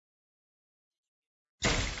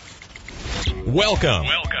Welcome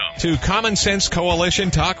to Common Sense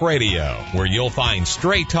Coalition Talk Radio, where you'll find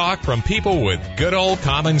straight talk from people with good old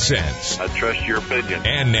common sense. I trust your opinion.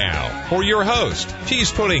 And now, for your host,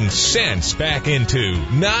 she's putting sense back into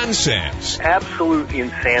nonsense. Absolute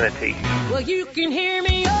insanity. Well, you can hear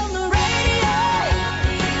me on the radio.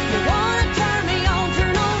 You want to turn me on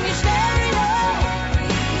your stereo.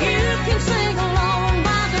 You can sing along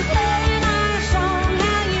while they're playing our song.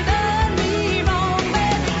 Now you done me wrong,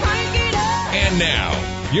 baby, crank it up. And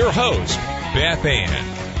now, your host, Beth Ann.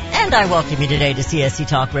 And I welcome you today to CSC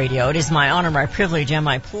Talk Radio. It is my honor, my privilege, and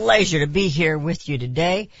my pleasure to be here with you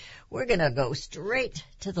today. We're going to go straight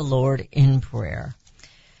to the Lord in prayer.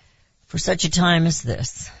 For such a time as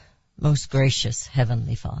this, most gracious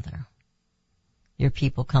Heavenly Father, your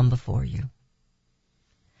people come before you.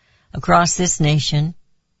 Across this nation,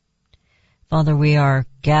 Father, we are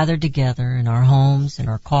gathered together in our homes, in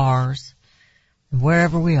our cars, and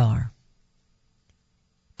wherever we are,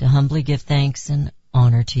 to humbly give thanks and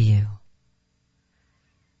honor to you.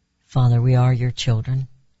 Father, we are your children,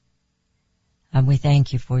 and we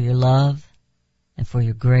thank you for your love and for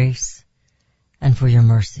your grace and for your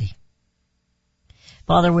mercy.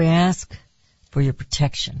 Father, we ask for your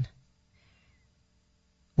protection.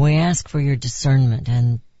 We ask for your discernment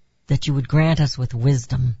and that you would grant us with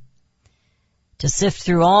wisdom to sift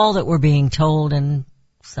through all that we're being told and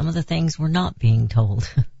some of the things we're not being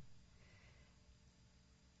told.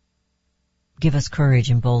 Give us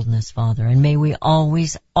courage and boldness, Father, and may we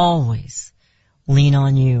always, always lean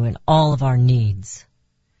on you in all of our needs.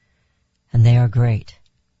 And they are great.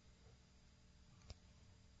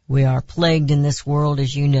 We are plagued in this world,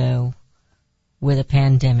 as you know, with a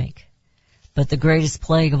pandemic. But the greatest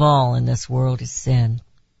plague of all in this world is sin.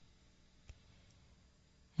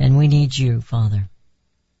 And we need you, Father.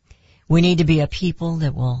 We need to be a people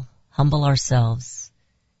that will humble ourselves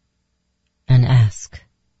and ask,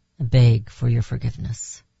 beg for your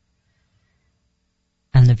forgiveness.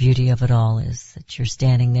 And the beauty of it all is that you're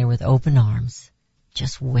standing there with open arms,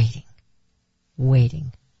 just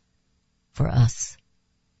waiting for us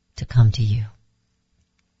to come to you.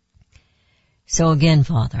 So again,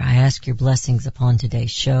 Father, I ask your blessings upon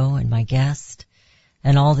today's show and my guest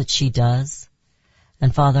and all that she does.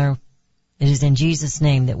 And Father, it is in Jesus'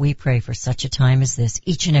 name that we pray for such a time as this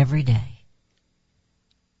each and every day.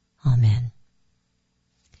 Amen.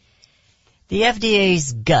 The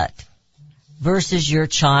FDA's gut versus your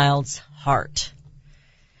child's heart.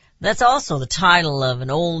 That's also the title of an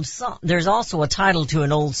old song. There's also a title to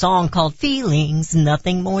an old song called Feelings,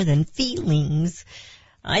 Nothing More Than Feelings.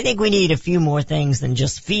 I think we need a few more things than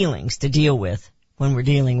just feelings to deal with when we're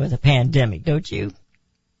dealing with a pandemic, don't you?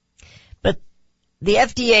 But the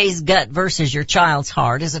FDA's gut versus your child's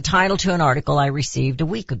heart is a title to an article I received a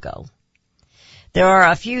week ago. There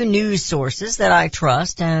are a few news sources that I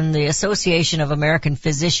trust, and the Association of American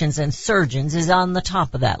Physicians and Surgeons is on the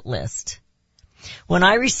top of that list. When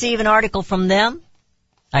I receive an article from them,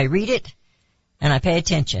 I read it and I pay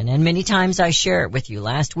attention, and many times I share it with you.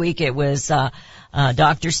 Last week it was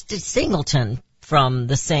Dr. Singleton from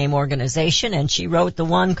the same organization, and she wrote the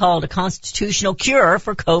one called A Constitutional Cure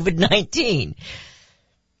for COVID-19.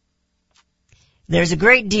 There's a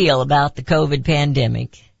great deal about the COVID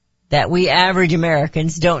pandemic that we average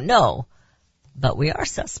Americans don't know, but we are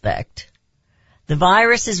suspect. The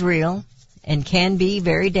virus is real and can be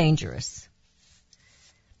very dangerous,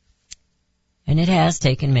 and it has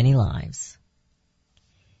taken many lives.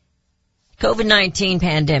 COVID-19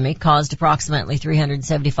 pandemic caused approximately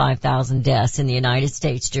 375,000 deaths in the United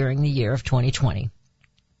States during the year of 2020.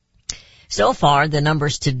 So far, the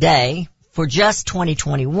numbers today for just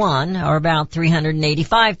 2021 are about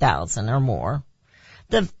 385,000 or more.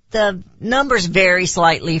 The numbers vary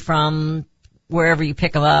slightly from wherever you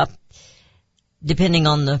pick them up, depending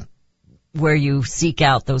on where you seek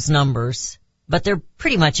out those numbers, but they're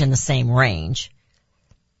pretty much in the same range.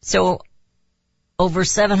 So over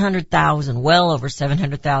 700,000, well over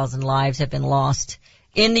 700,000 lives have been lost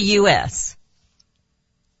in the U.S.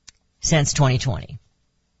 since 2020,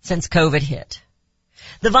 since COVID hit.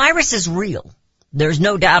 The virus is real. There's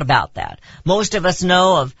no doubt about that. Most of us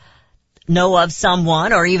know of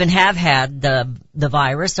someone or even have had the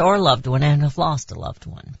virus or a loved one and have lost a loved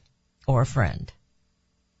one or a friend.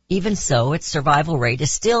 Even so, its survival rate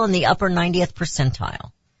is still in the upper 90th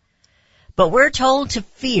percentile. But we're told to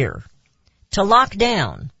fear, to lock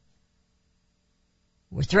down.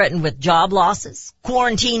 We're threatened with job losses,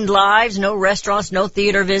 quarantined lives, no restaurants, no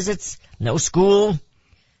theater visits, no school.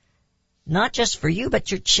 Not just for you, but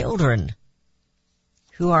your children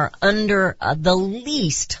who are under the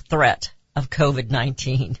least threat of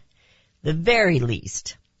COVID-19, the very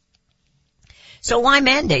least. So why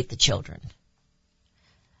mandate the children?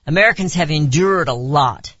 Americans have endured a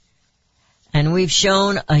lot, and we've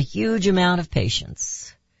shown a huge amount of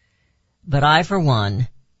patience. But I, for one,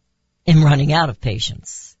 am running out of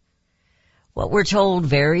patience. What we're told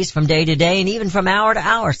varies from day to day and even from hour to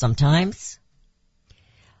hour sometimes.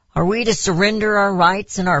 Are we to surrender our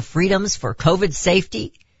rights and our freedoms for COVID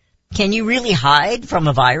safety? Can you really hide from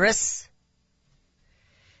a virus?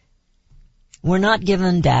 We're not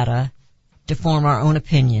given data to form our own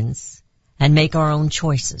opinions and make our own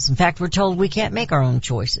choices. In fact, we're told we can't make our own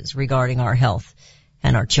choices regarding our health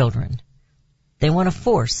and our children. They want to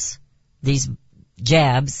force these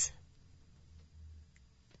jabs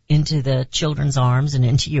into the children's arms and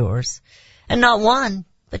into yours. And not one,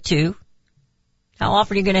 but two. How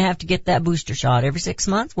often are you going to have to get that booster shot? Every 6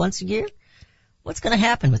 months? Once a year? What's going to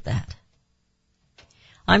happen with that?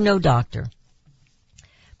 I'm no doctor,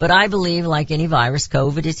 but I believe, like any virus,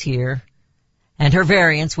 COVID is here, and her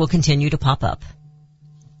variants will continue to pop up.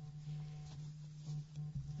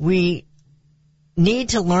 We need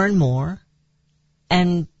to learn more,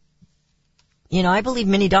 and, I believe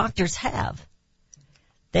many doctors have.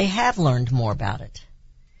 They have learned more about it.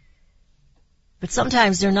 But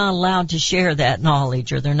sometimes they're not allowed to share that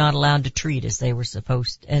knowledge, or they're not allowed to treat as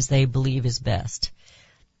they believe is best.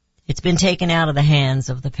 It's been taken out of the hands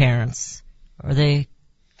of the parents, or the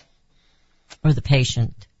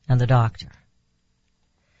patient and the doctor.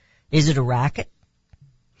 Is it a racket?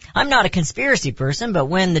 I'm not a conspiracy person, but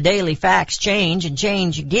when the daily facts change and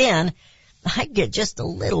change again, I get just a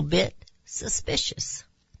little bit suspicious.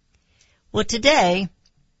 Well, today,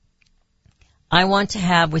 I want to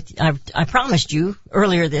have I promised you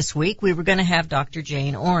earlier this week we were going to have Dr.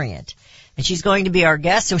 Jane Orient. And she's going to be our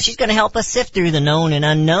guest, so she's going to help us sift through the known and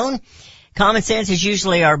unknown. Common sense is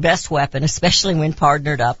usually our best weapon, especially when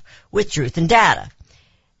partnered up with truth and data.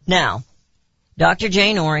 Now, Dr.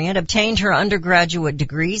 Jane Orient obtained her undergraduate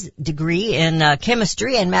degree in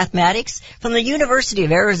chemistry and mathematics from the University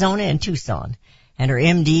of Arizona in Tucson, and her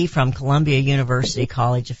MD from Columbia University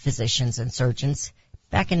College of Physicians and Surgeons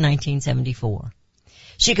back in 1974.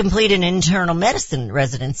 She completed an internal medicine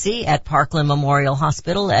residency at Parkland Memorial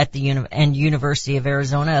Hospital at the University of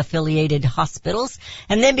Arizona affiliated hospitals,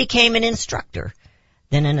 and then became an instructor,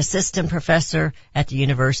 then an assistant professor at the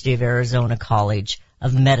University of Arizona College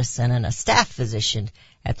of Medicine and a staff physician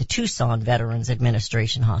at the Tucson Veterans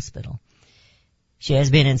Administration Hospital. She has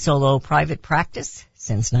been in solo private practice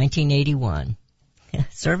since 1981,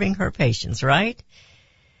 serving her patients, right?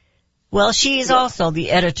 Well, she is also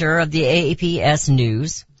the editor of the APS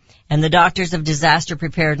News and the Doctors of Disaster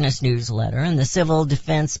Preparedness newsletter and the Civil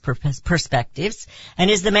Defense Perspectives, and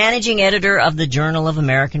is the managing editor of the Journal of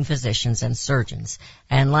American Physicians and Surgeons.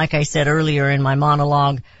 And like I said earlier in my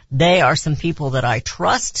monologue, they are some people that I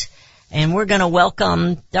trust, and we're going to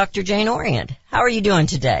welcome Dr. Jane Orient. How are you doing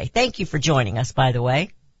today? Thank you for joining us, by the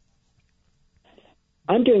way.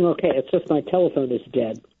 I'm doing okay. It's just my telephone is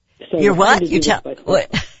dead. So Your what?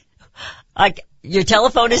 What? Your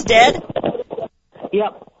telephone is dead?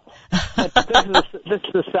 Yep. But this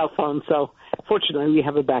is a cell phone, so fortunately we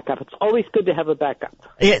have a backup. It's always good to have a backup.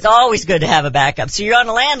 It's always good to have a backup. So you're on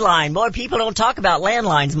a landline. Boy, people don't talk about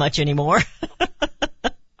landlines much anymore.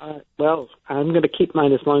 Well, I'm going to keep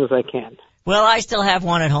mine as long as I can. Well, I still have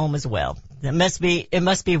one at home as well. It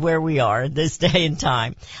must be where we are at this day and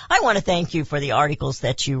time. I want to thank you for the articles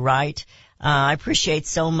that you write. I appreciate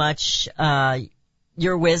so much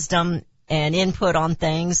your wisdom and input on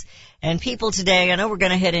things. And people today, I know we're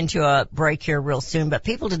going to head into a break here real soon, but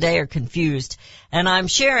people today are confused. And I'm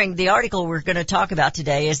sharing the article we're going to talk about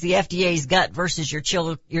today is the FDA's gut versus your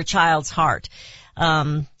child's heart.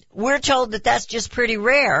 We're told that that's just pretty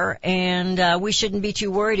rare, and we shouldn't be too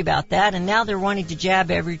worried about that. And now they're wanting to jab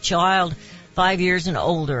every child 5 years and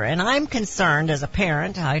older. And I'm concerned as a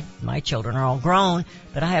parent. My children are all grown,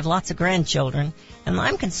 but I have lots of grandchildren, and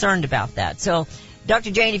I'm concerned about that. So,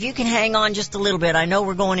 Dr. Jane, if you can hang on just a little bit, I know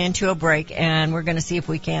we're going into a break, and we're going to see if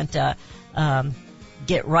we can't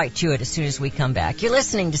get right to it as soon as we come back. You're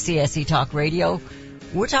listening to CSE Talk Radio.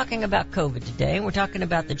 We're talking about COVID today, and we're talking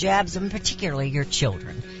about the jabs, and particularly your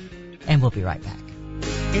children. And we'll be right back.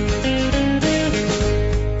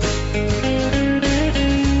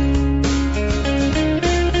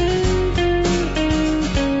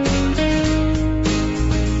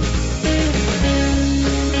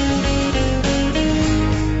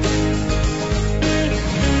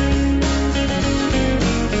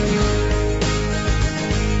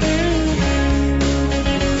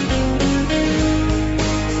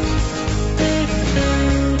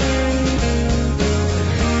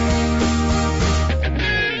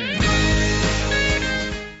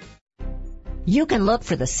 You can look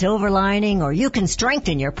for the silver lining, or you can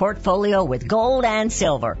strengthen your portfolio with gold and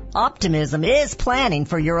silver. Optimism is planning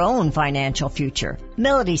for your own financial future.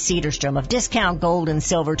 Melody Cedarstrom of Discount Gold and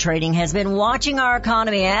Silver Trading has been watching our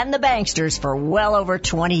economy and the banksters for well over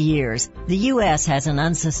 20 years. The U.S. has an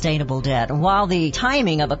unsustainable debt, and while the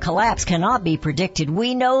timing of a collapse cannot be predicted,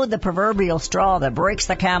 we know the proverbial straw that breaks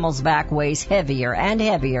the camel's back weighs heavier and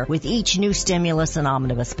heavier with each new stimulus and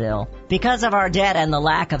omnibus bill. Because of our debt and the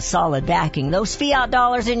lack of solid backing, those fiat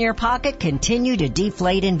dollars in your pocket continue to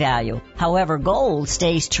deflate in value. However, gold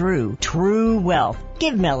stays true. True wealth.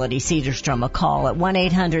 Give Melody Cedarstrom a call at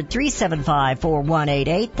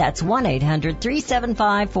 1-800-375-4188. That's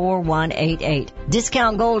 1-800-375-4188.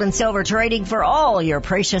 Discount Gold and Silver Trading for all your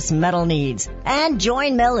precious metal needs. And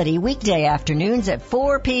join Melody weekday afternoons at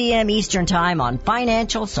 4 p.m. Eastern Time on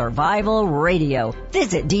Financial Survival Radio.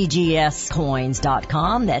 Visit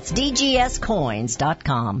dgscoins.com. That's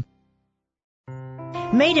dgscoins.com.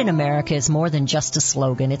 Made in America is more than just a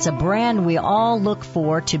slogan. It's a brand we all look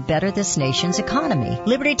for to better this nation's economy.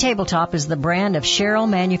 Liberty Tabletop is the brand of Sherrill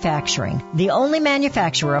Manufacturing. The only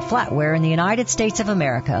manufacturer of flatware in the United States of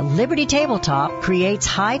America, Liberty Tabletop creates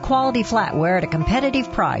high-quality flatware at a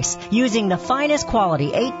competitive price using the finest quality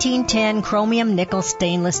 1810 chromium nickel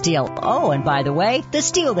stainless steel. Oh, and by the way, the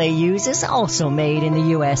steel they use is also made in the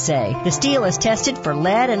USA. The steel is tested for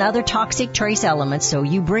lead and other toxic trace elements, so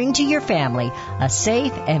you bring to your family a safe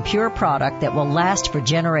and pure product that will last for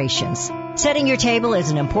generations. Setting your table is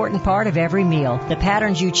an important part of every meal. The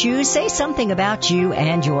patterns you choose say something about you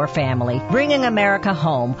and your family. Bringing America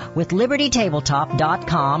home with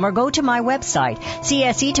LibertyTabletop.com, or go to my website,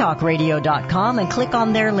 CSETalkRadio.com, and click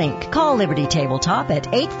on their link. Call Liberty Tabletop at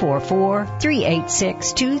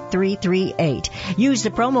 844-386-2338. Use the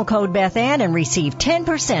promo code BethAnn and receive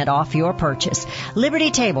 10% off your purchase.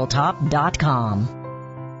 LibertyTabletop.com.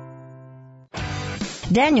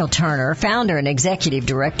 Daniel Turner, founder and executive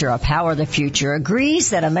director of Power the Future, agrees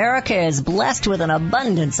that America is blessed with an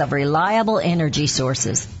abundance of reliable energy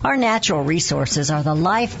sources. Our natural resources are the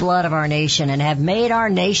lifeblood of our nation and have made our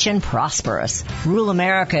nation prosperous. Rural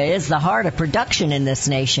America is the heart of production in this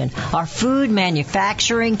nation. Our food,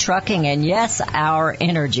 manufacturing, trucking, and yes, our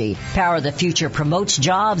energy. Power the Future promotes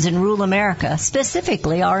jobs in rural America,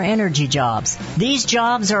 specifically our energy jobs. These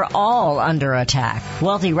jobs are all under attack.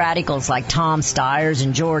 Wealthy radicals like Tom Stiers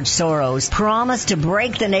and George Soros promise to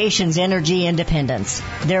break the nation's energy independence.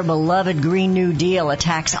 Their beloved Green New Deal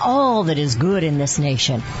attacks all that is good in this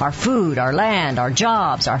nation. Our food, our land, our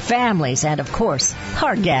jobs, our families, and of course,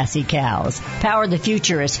 our gassy cows. Power the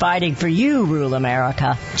Future is fighting for you, rural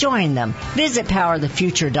America. Join them. Visit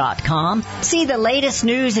PowerTheFuture.com. See the latest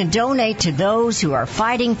news and donate to those who are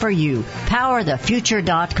fighting for you.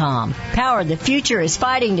 PowerTheFuture.com. Power the Future is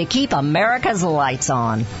fighting to keep America's lights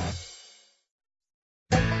on.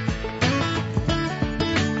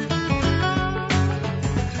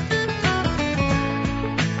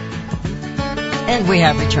 And we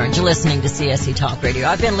have returned. You're listening to CSE Talk Radio.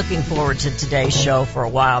 I've been looking forward to today's show for a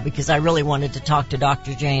while because I really wanted to talk to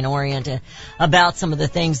Dr. Jane Orient about some of the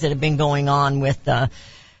things that have been going on with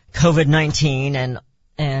COVID-19,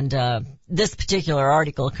 and this particular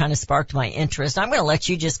article kind of sparked my interest. I'm going to let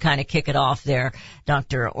you just kind of kick it off there,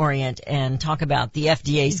 Dr. Orient, and talk about the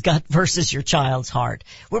FDA's gut versus your child's heart.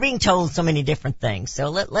 We're being told so many different things, so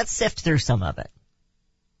let's sift through some of it.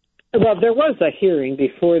 Well, there was a hearing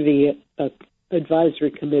before the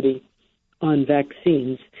advisory committee on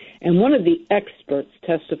vaccines, and one of the experts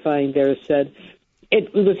testifying there said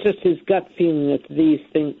it was just his gut feeling that these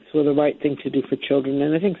things were the right thing to do for children.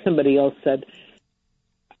 And I think somebody else said,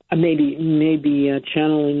 maybe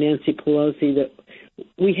channeling Nancy Pelosi, that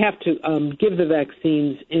we have to give the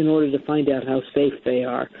vaccines in order to find out how safe they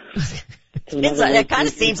are. It kind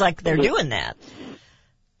of seems like they're doing that.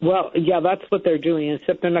 Well, yeah, that's what they're doing,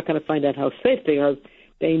 except they're not going to find out how safe they are.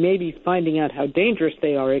 They may be finding out how dangerous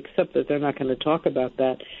they are, except that they're not going to talk about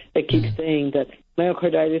that. They keep saying that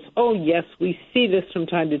myocarditis, oh, yes, we see this from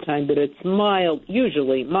time to time, but it's mild,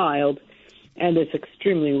 usually mild, and it's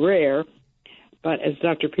extremely rare. But as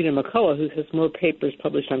Dr. Peter McCullough, who has more papers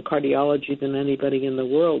published on cardiology than anybody in the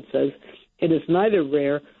world, says, it is neither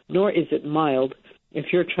rare nor is it mild.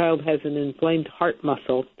 If your child has an inflamed heart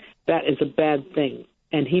muscle, that is a bad thing.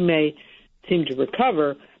 And he may seem to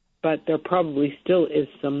recover, but there probably still is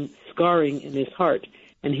some scarring in his heart,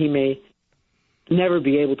 and he may never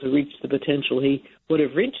be able to reach the potential he would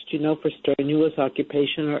have reached, for strenuous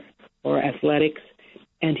occupation or athletics,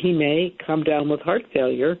 and he may come down with heart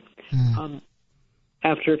failure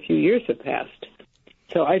after a few years have passed.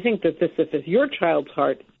 So I think that if it's your child's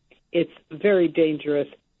heart, it's very dangerous.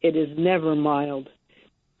 It is never mild.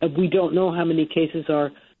 We don't know how many cases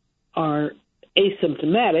are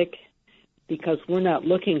asymptomatic because we're not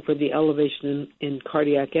looking for the elevation in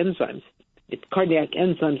cardiac enzymes. Cardiac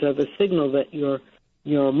enzymes are the signal that your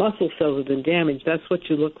muscle cells have been damaged. That's what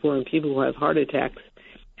you look for in people who have heart attacks.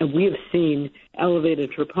 And we have seen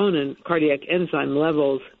elevated troponin cardiac enzyme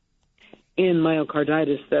levels in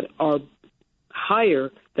myocarditis that are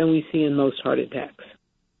higher than we see in most heart attacks.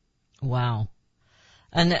 Wow.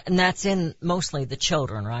 And that's in mostly the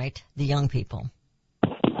children, right? The young people.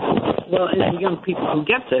 Well, and the young people who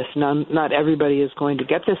get this, not everybody is going to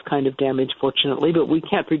get this kind of damage, fortunately, but we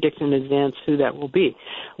can't predict in advance who that will be.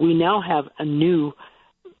 We now have a new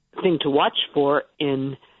thing to watch for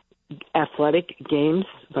in athletic games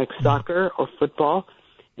like soccer or football.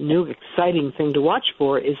 A new exciting thing to watch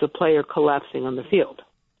for is a player collapsing on the field.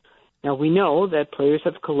 Now, we know that players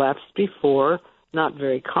have collapsed before, not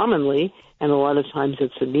very commonly, and a lot of times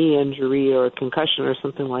it's a knee injury or a concussion or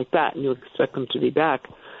something like that, and you expect them to be back.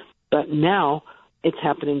 But now it's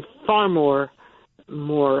happening far more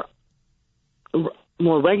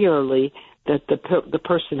regularly that the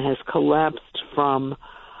person has collapsed from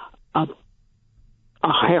a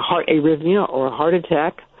heart arrhythmia or a heart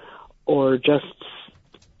attack or just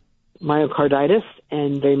myocarditis,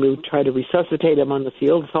 and they may try to resuscitate them on the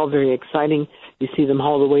field. It's all very exciting. You see them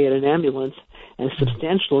hauled away in an ambulance, and a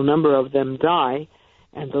substantial number of them die,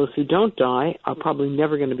 and those who don't die are probably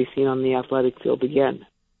never going to be seen on the athletic field again.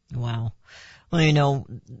 Wow. Well, you know,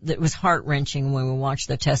 it was heart-wrenching when we watched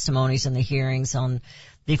the testimonies and the hearings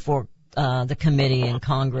before the committee in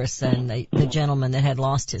Congress, and the gentleman that had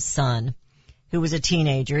lost his son, who was a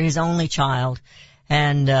teenager, his only child,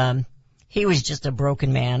 and he was just a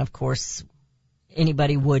broken man, of course,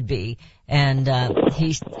 anybody would be. And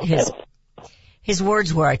his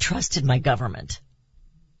words were, "I trusted my government.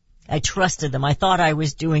 I trusted them. I thought I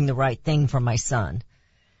was doing the right thing for my son."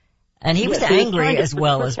 And he was angry as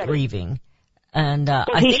well as grieving. And I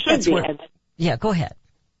think that's where... Yeah, go ahead.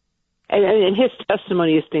 And his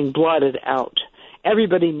testimony is being blotted out.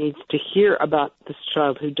 Everybody needs to hear about this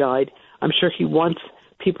child who died. I'm sure he wants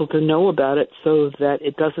people to know about it so that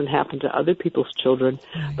it doesn't happen to other people's children.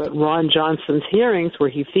 Right. But Ron Johnson's hearings, where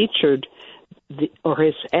he featured his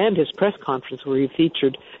press conference, where he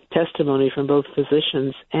featured testimony from both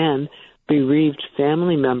physicians and bereaved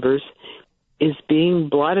family members, is being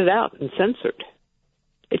blotted out and censored.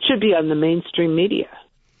 It should be on the mainstream media.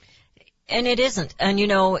 And it isn't. And you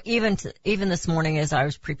know, even this morning as I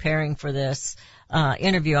was preparing for this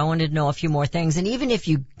interview, I wanted to know a few more things. And even if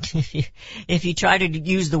you try to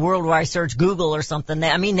use the worldwide search, Google or something,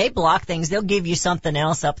 they block things. They'll give you something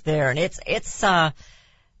else up there, and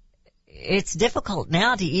it's difficult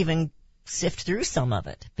now to even sift through some of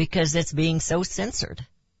it because it's being so censored.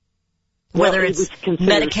 Whether it's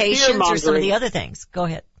medications or some of the other things. Go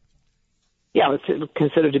ahead. Yeah, it's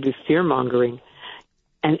considered to be fear-mongering.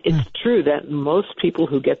 And it's true that most people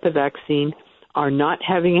who get the vaccine are not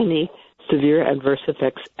having any severe adverse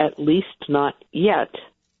effects, at least not yet.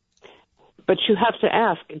 But you have to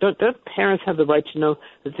ask, don't parents have the right to know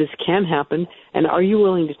that this can happen? And are you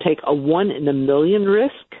willing to take a 1 in a million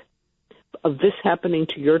risk of this happening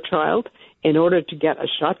to your child in order to get a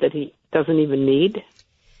shot that he doesn't even need?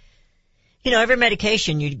 You know, every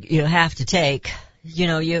medication you have to take,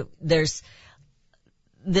 there's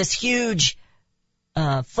this huge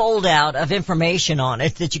fold out of information on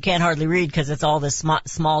it that you can't hardly read because it's all this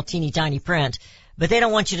small, teeny tiny print. But they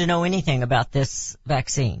don't want you to know anything about this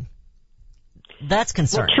vaccine. That's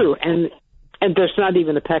concerning. Well, true, and there's not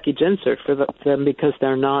even a package insert for them because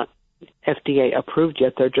they're not FDA approved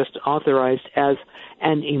yet. They're just authorized as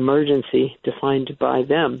an emergency defined by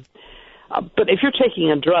them. But if you're taking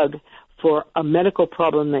a drug for a medical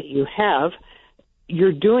problem that you have,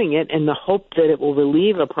 you're doing it in the hope that it will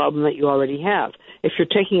relieve a problem that you already have. If you're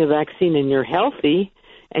taking a vaccine and you're healthy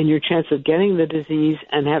and your chance of getting the disease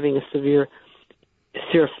and having a severe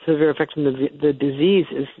effect from the disease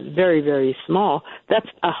is very, very small, that's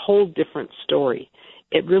a whole different story.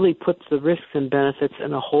 It really puts the risks and benefits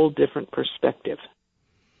in a whole different perspective.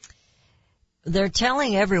 They're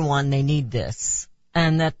telling everyone they need this,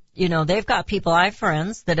 and that, they've got people, I have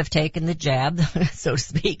friends that have taken the jab, so to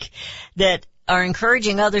speak, that are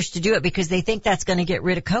encouraging others to do it because they think that's going to get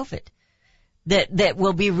rid of COVID. That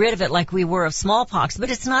we'll be rid of it like we were of smallpox,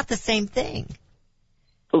 but it's not the same thing.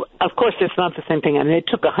 Of course, it's not the same thing. I mean, it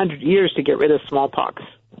took 100 years to get rid of smallpox.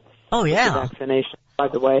 Oh, yeah. The vaccination, by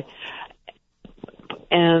the way.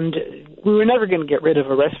 And we were never going to get rid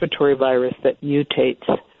of a respiratory virus that mutates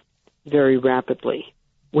very rapidly.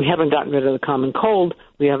 We haven't gotten rid of the common cold.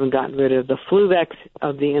 We haven't gotten rid of the flu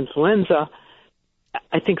of the influenza.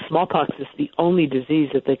 I think smallpox is the only disease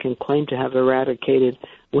that they can claim to have eradicated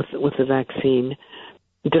with a vaccine,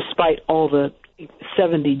 despite all the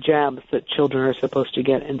 70 jabs that children are supposed to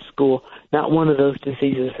get in school. Not one of those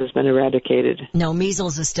diseases has been eradicated. No,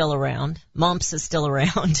 measles is still around. Mumps is still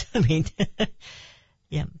around. I mean,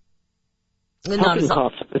 yeah. Whooping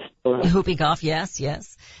cough is still around. Whooping cough,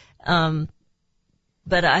 yes.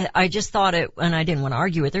 But I just thought it, and I didn't want to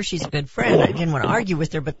argue with her. She's a good friend. I didn't want to argue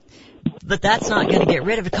with her, but that's not going to get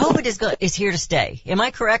rid of it. COVID is here to stay. Am I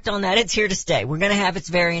correct on that? It's here to stay. We're going to have its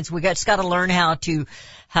variants. We just got to learn how to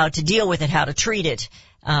deal with it, how to treat it,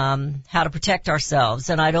 how to protect ourselves.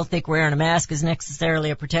 And I don't think wearing a mask is necessarily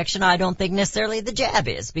a protection. I don't think necessarily the jab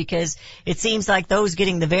is, because it seems like those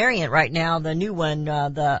getting the variant right now, the new one,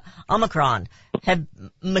 the Omicron,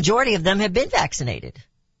 majority of them have been vaccinated.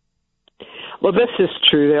 Well, this is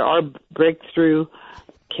true. There are breakthrough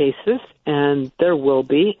cases, and there will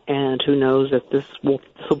be, and who knows if this will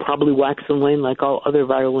probably wax and wane like all other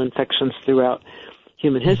viral infections throughout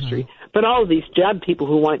human history. Mm-hmm. But all of these jab people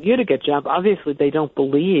who want you to get jabbed, obviously they don't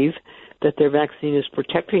believe that their vaccine is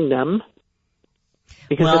protecting them.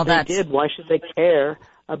 Because if they did, why should they care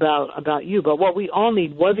about you? But what we all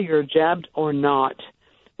need, whether you're jabbed or not,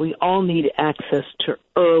 we all need access to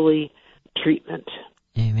early treatment.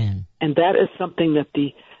 Amen. And that is something that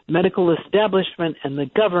the medical establishment and the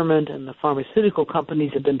government and the pharmaceutical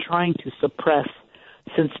companies have been trying to suppress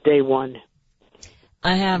since day one.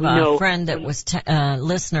 I have a friend that was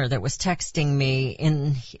listener that was texting me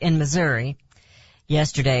in Missouri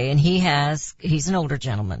yesterday, and he's an older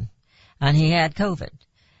gentleman, and he had COVID.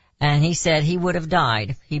 And he said he would have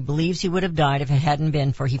died. He believes he would have died if it hadn't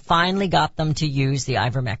been for he finally got them to use the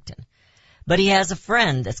ivermectin. But he has a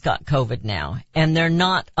friend that's got COVID now, and they're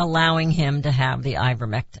not allowing him to have the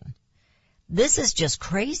ivermectin. This is just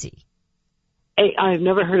crazy. Hey, I've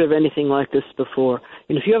never heard of anything like this before.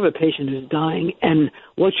 And if you have a patient who's dying and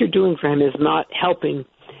what you're doing for him is not helping,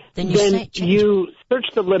 then you search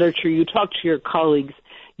the literature, you talk to your colleagues,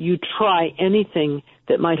 you try anything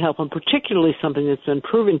that might help him, particularly something that's been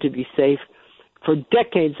proven to be safe for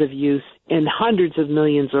decades of use in hundreds of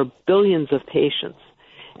millions or billions of patients.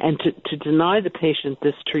 And to deny the patient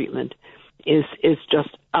this treatment is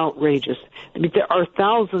just outrageous. I mean, there are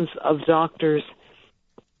thousands of doctors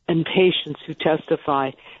and patients who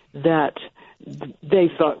testify that they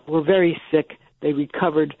thought were very sick, they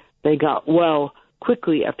recovered, they got well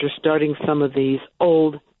quickly after starting some of these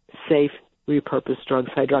old, safe, repurposed drugs,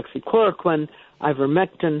 hydroxychloroquine,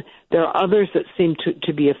 ivermectin. There are others that seem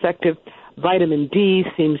to be effective. Vitamin D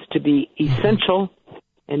seems to be essential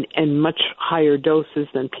and much higher doses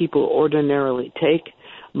than people ordinarily take.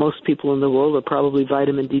 Most people in the world are probably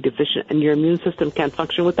vitamin D deficient, and your immune system can't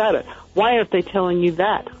function without it. Why aren't they telling you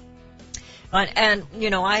that?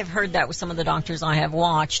 And I've heard that with some of the doctors I have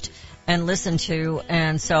watched and listened to,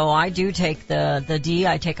 and so I do take the D.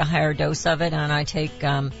 I take a higher dose of it, and I take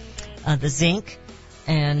the zinc,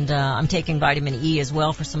 and I'm taking vitamin E as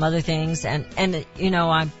well for some other things. And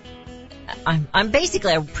I'm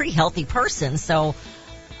basically a pretty healthy person, so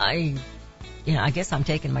I guess I'm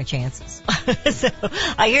taking my chances. So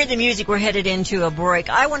I hear the music. We're headed into a break.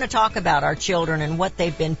 I want to talk about our children and what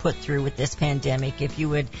they've been put through with this pandemic. If you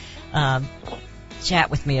would chat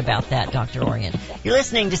with me about that, Dr. Orion. You're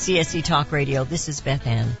listening to CSC Talk Radio. This is Beth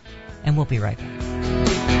Ann, and we'll be right back.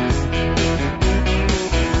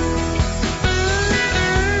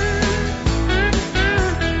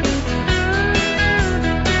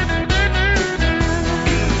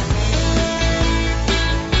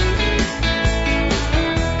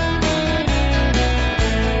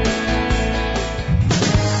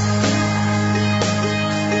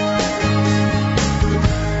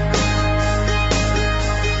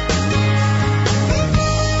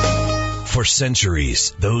 For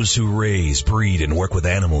centuries, those who raise, breed, and work with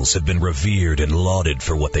animals have been revered and lauded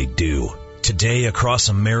for what they do. Today, across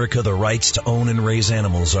America, the rights to own and raise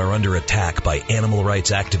animals are under attack by animal rights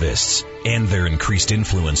activists and their increased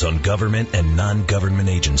influence on government and non-government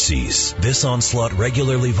agencies. This onslaught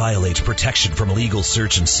regularly violates protection from illegal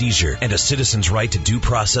search and seizure and a citizen's right to due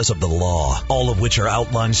process of the law, all of which are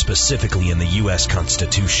outlined specifically in the U.S.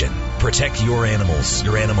 Constitution. Protect your animals,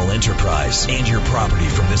 your animal enterprise, and your property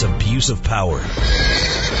from this abuse of power.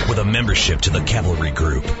 With a membership to the Cavalry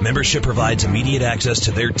Group, membership provides immediate access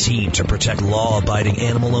to their team to protect law-abiding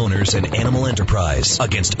animal owners and animal enterprise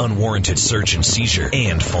against unwarranted search and seizure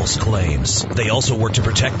and false claims. They also work to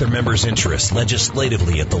protect their members' interests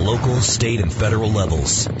legislatively at the local, state, and federal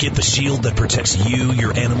levels. Get the shield that protects you,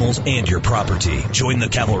 your animals, and your property. Join the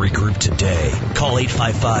Cavalry Group today. Call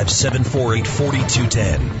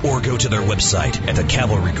 855-748-4210 or go to their website at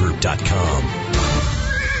thecavalrygroup.com.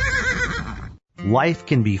 Life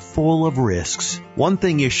can be full of risks. One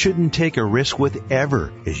thing you shouldn't take a risk with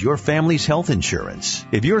ever is your family's health insurance.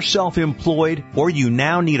 If you're self-employed or you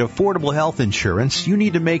now need affordable health insurance, you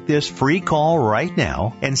need to make this free call right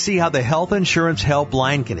now and see how the Health Insurance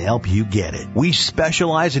Helpline can help you get it. We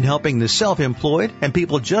specialize in helping the self-employed and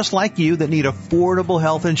people just like you that need affordable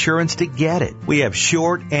health insurance to get it. We have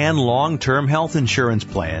short and long-term health insurance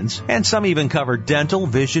plans, and some even cover dental,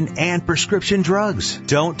 vision, and prescription drugs.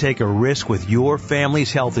 Don't take a risk with your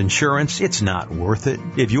family's health insurance. It's not worth it.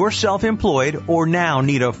 If you're self-employed or now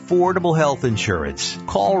need affordable health insurance,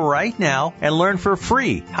 call right now and learn for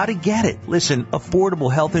free how to get it. Listen,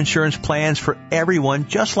 affordable health insurance plans for everyone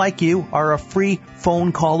just like you are a free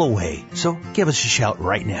phone call away. So give us a shout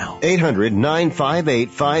right now.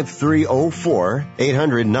 800-958-5304.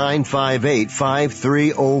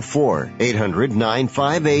 800-958-5304.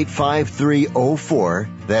 800-958-5304.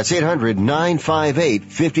 That's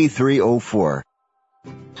 800-958-5304.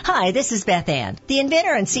 Hi, this is Beth Ann. The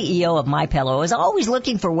inventor and CEO of MyPillow is always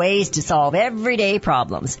looking for ways to solve everyday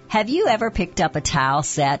problems. Have you ever picked up a towel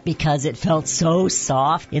set because it felt so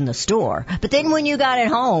soft in the store, but then when you got it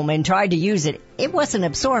home and tried to use it, it wasn't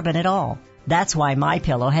absorbent at all? That's why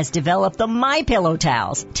MyPillow has developed the MyPillow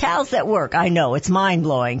towels. Towels that work. I know, it's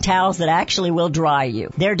mind-blowing. Towels that actually will dry you.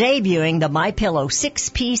 They're debuting the MyPillow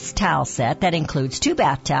 6-piece towel set that includes 2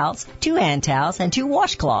 bath towels, 2 hand towels, and 2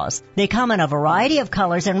 washcloths. They come in a variety of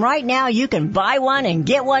colors, and right now you can buy one and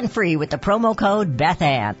get one free with the promo code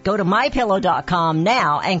BethAnn. Go to MyPillow.com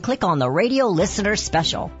now and click on the radio listener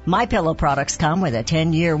special. MyPillow products come with a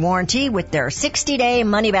 10-year warranty with their 60-day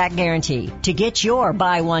money-back guarantee. To get your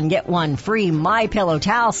buy one, get one free MyPillow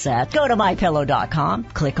towel set, go to MyPillow.com,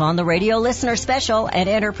 click on the radio listener special, and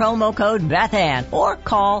enter promo code BethAnn, or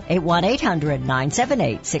call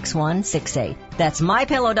 1-800-978-6168. That's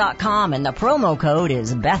MyPillow.com, and the promo code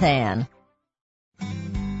is BethAnn.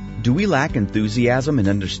 Do we lack enthusiasm and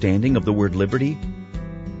understanding of the word liberty?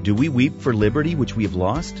 Do we weep for liberty which we have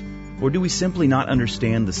lost? Or do we simply not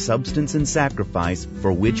understand the substance and sacrifice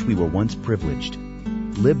for which we were once privileged?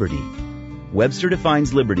 Liberty. Webster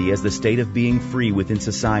defines liberty as the state of being free within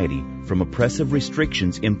society from oppressive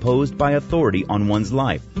restrictions imposed by authority on one's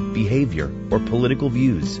life, behavior, or political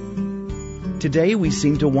views. Today we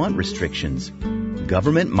seem to want restrictions.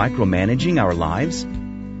 Government micromanaging our lives?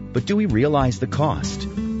 But do we realize the cost?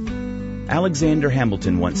 Alexander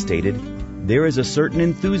Hamilton once stated, "There is a certain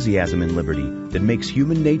enthusiasm in liberty that makes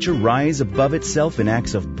human nature rise above itself in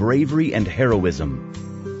acts of bravery and heroism."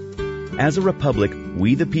 As a republic,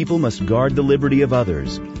 we the people must guard the liberty of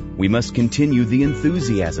others. We must continue the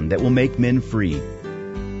enthusiasm that will make men free.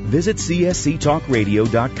 Visit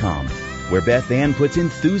csctalkradio.com, where Beth Ann puts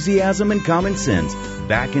enthusiasm and common sense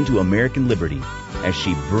back into American liberty as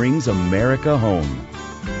she brings America home.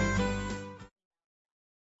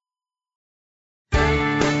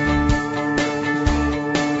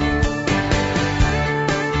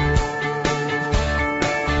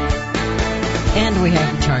 And we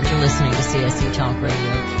have returned to listening to CSC Talk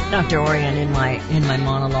Radio. Dr. Orion, in my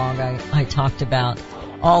monologue, I talked about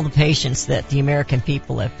all the patience that the American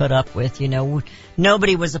people have put up with. You know,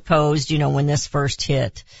 nobody was opposed, you know, when this first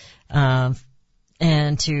hit. We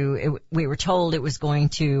were told it was going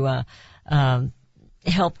to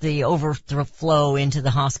help the overflow into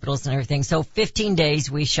the hospitals and everything. So 15 days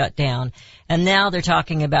we shut down. And now they're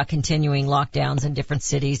talking about continuing lockdowns in different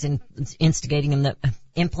cities and instigating them,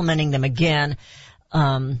 implementing them again.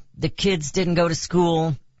 The kids didn't go to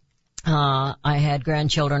school. I had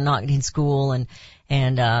grandchildren not in school, and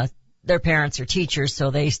their parents are teachers, so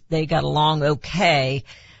they got along okay.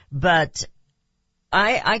 But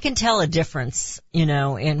I can tell a difference, you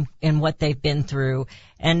know, in what they've been through,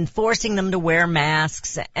 and forcing them to wear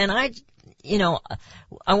masks. And I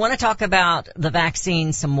want to talk about the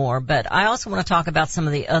vaccine some more, but I also want to talk about some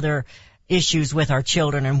of the other issues with our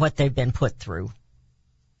children and what they've been put through.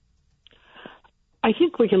 I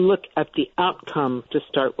think we can look at the outcome to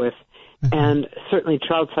start with. Mm-hmm. And certainly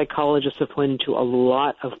child psychologists have pointed to a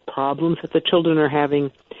lot of problems that the children are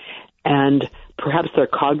having, and perhaps their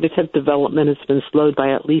cognitive development has been slowed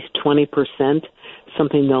by at least 20%,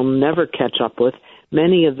 something they'll never catch up with.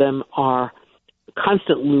 Many of them are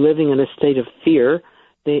constantly living in a state of fear.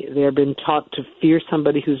 They've been taught to fear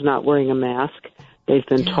somebody who's not wearing a mask. They've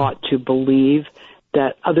been taught to believe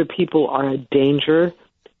that other people are a danger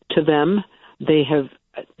to them. They have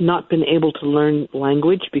not been able to learn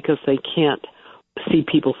language because they can't see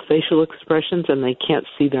people's facial expressions and they can't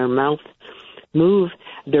see their mouth move.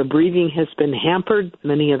 Their breathing has been hampered.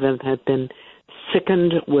 Many of them have been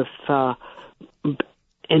sickened with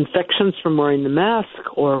infections from wearing the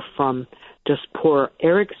mask or from just poor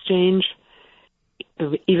air exchange.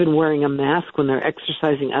 even wearing a mask when they're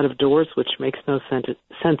exercising out of doors, which makes no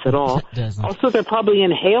sense at all. It doesn't. Also, they're probably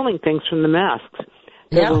inhaling things from the masks.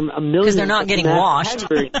 Yeah, because they're not getting washed.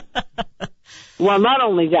 Well, not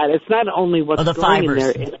only that, it's not only what's the going fibers.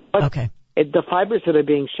 in there. Okay. The fibers that are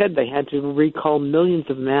being shed, they had to recall millions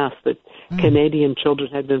of masks that Canadian children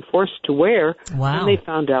had been forced to wear. Wow. And they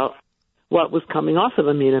found out what was coming off of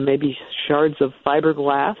them, maybe shards of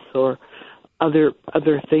fiberglass or other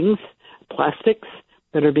things, plastics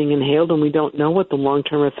that are being inhaled, and we don't know what the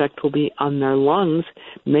long-term effect will be on their lungs.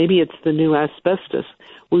 Maybe it's the new asbestos.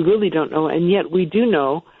 We really don't know, and yet we do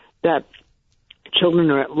know that children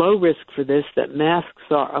are at low risk for this, that masks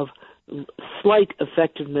are of slight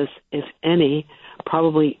effectiveness, if any,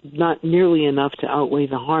 probably not nearly enough to outweigh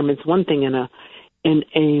the harm. It's one thing in a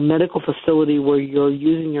medical facility where you're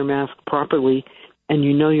using your mask properly and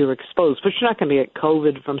you know you're exposed, but you're not going to get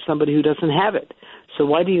COVID from somebody who doesn't have it. So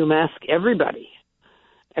why do you mask everybody?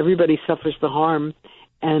 Everybody suffers the harm,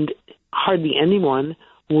 and hardly anyone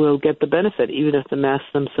will get the benefit, even if the masks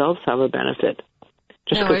themselves have a benefit,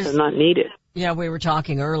 just because they're not needed. Yeah, we were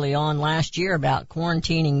talking early on last year about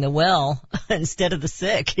quarantining the well instead of the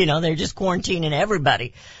sick. They're just quarantining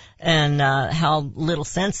everybody, and how little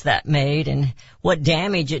sense that made and what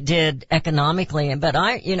damage it did economically. But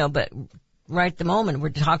right at the moment we're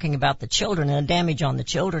talking about the children and the damage on the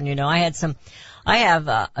children. I have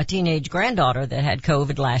a teenage granddaughter that had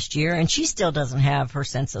COVID last year, and she still doesn't have her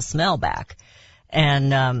sense of smell back.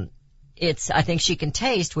 And I think she can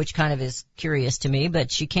taste, which kind of is curious to me,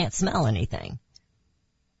 but she can't smell anything.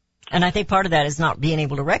 And I think part of that is not being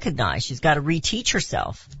able to recognize. She's got to reteach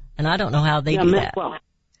herself, and I don't know how they do that.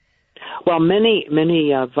 Well, many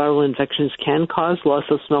viral infections can cause loss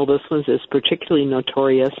of smell. This one is particularly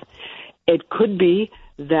notorious. It could be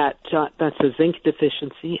that that's a zinc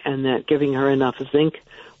deficiency, and that giving her enough zinc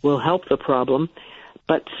will help the problem.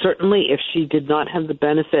 But certainly if she did not have the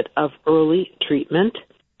benefit of early treatment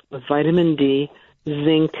with vitamin D,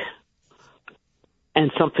 zinc,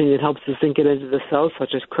 and something that helps the zinc get into the cells,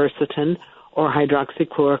 such as quercetin or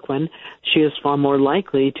hydroxychloroquine, she is far more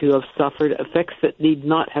likely to have suffered effects that need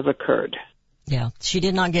not have occurred. Yeah, she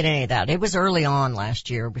did not get any of that. It was early on last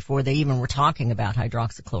year before they even were talking about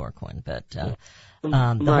hydroxychloroquine, but the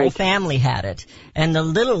whole family had it. And the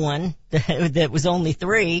little one that was only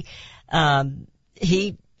 3,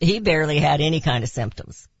 he barely had any kind of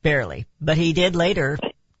symptoms, barely. But he did later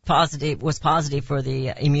was positive for the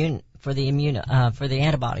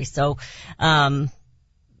antibodies. So,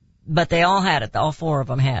 but they all had it. All 4 of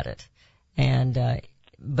them had it. And,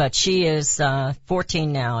 but she is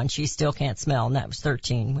 14 now, and she still can't smell, and that was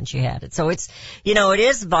 13 when she had it. So it's, it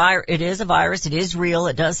is a virus. It is real.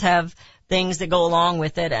 It does have things that go along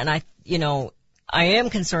with it, and I am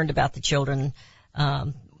concerned about the children,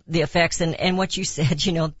 the effects, and what you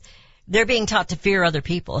said. They're being taught to fear other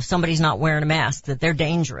people. If somebody's not wearing a mask, that they're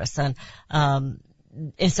dangerous, and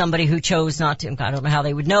is somebody who chose not to. I don't know how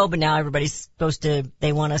they would know, but now everybody's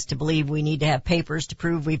they want us to believe we need to have papers to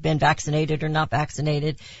prove we've been vaccinated or not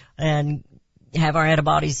vaccinated, and have our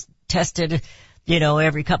antibodies tested,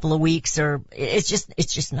 every couple of weeks, or it's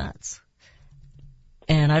just nuts.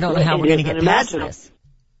 And I don't know how we're going to get past this.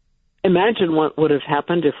 Imagine what would have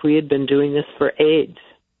happened if we had been doing this for AIDS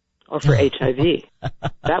or for HIV.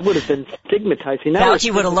 That would have been stigmatizing.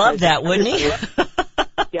 Fauci would have loved that, wouldn't he?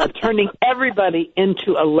 Yeah, turning everybody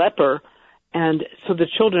into a leper. And so the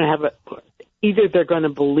children either they're going to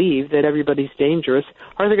believe that everybody's dangerous,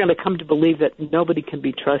 or they're going to come to believe that nobody can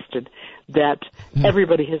be trusted, that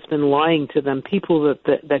everybody has been lying to them. People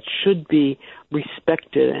that should be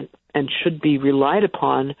respected and should be relied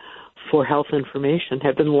upon for health information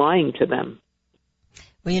have been lying to them.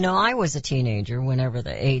 Well, I was a teenager whenever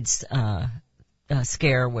the AIDS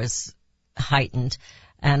scare was heightened,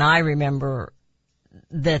 and I remember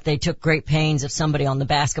that they took great pains if somebody on the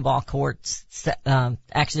basketball court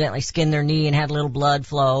accidentally skinned their knee and had a little blood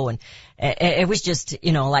flow, and it was just,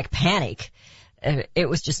 like panic. It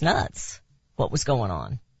was just nuts what was going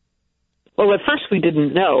on. Well, at first we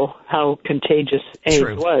didn't know how contagious AIDS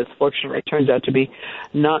was. Fortunately, it turns out to be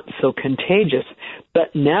not so contagious.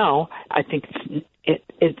 But now I think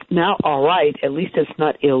it's now all right. At least it's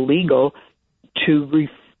not illegal to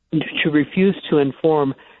refuse to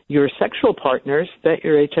inform your sexual partners that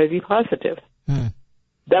you're HIV positive.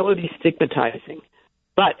 That would be stigmatizing.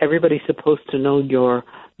 But everybody's supposed to know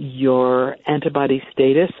your antibody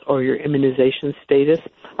status or your immunization status.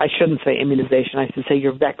 I shouldn't say immunization. I should say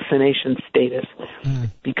your vaccination status,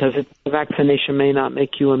 because the vaccination may not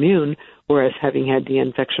make you immune, whereas having had the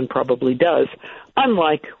infection probably does,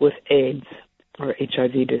 unlike with AIDS or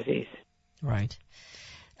HIV disease. Right.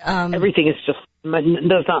 Everything is just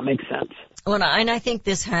does not make sense. Well, and I think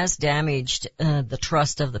this has damaged the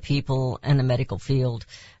trust of the people and the medical field,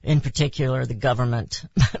 in particular the government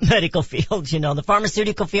medical field, the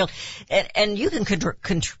pharmaceutical field. And you can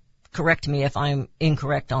correct me if I'm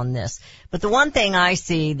incorrect on this. But the one thing I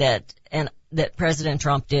see that President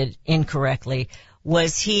Trump did incorrectly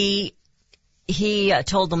was he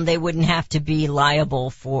told them they wouldn't have to be liable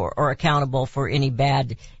for or accountable for any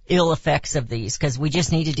bad ill effects of these, because we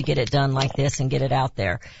just needed to get it done like this and get it out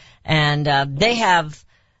there. And they have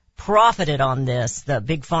profited on this, the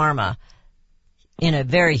big pharma, in a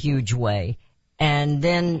very huge way. And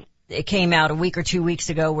then it came out a week or 2 weeks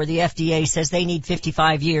ago where the FDA says they need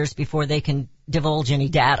 55 years before they can divulge any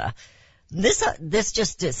data. This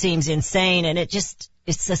just seems insane, and it's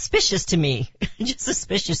suspicious to me. Just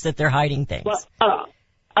suspicious that they're hiding things. Well,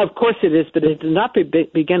 of course it is, but it did not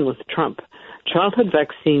begin with Trump. Childhood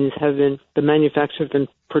vaccines the manufacturers have been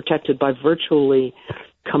protected by virtually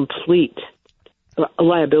complete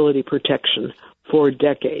liability protection for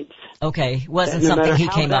decades. Okay, it wasn't something he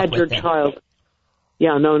came up with. No matter how bad your child.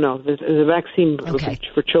 Yeah, no. There's a vaccine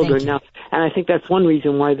for children now, and I think that's one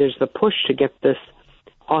reason why there's the push to get this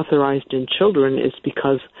authorized in children, is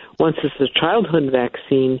because once it's a childhood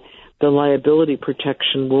vaccine, the liability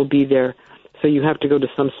protection will be there. So you have to go to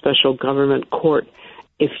some special government court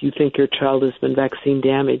if you think your child has been vaccine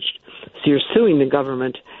damaged. So you're suing the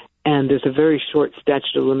government, and there's a very short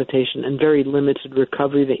statute of limitation and very limited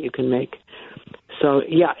recovery that you can make. So,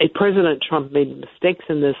 yeah, President Trump made mistakes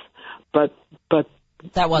in this, but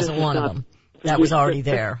that wasn't one of them. That was already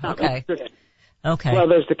there. Okay. Okay. Well,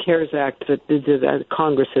 there's the CARES Act that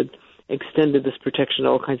Congress had extended this protection to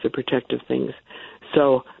all kinds of protective things.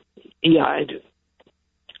 So, yeah,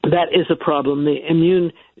 that is a problem. The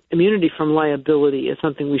immunity from liability is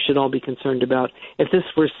something we should all be concerned about. If this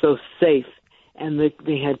were so safe and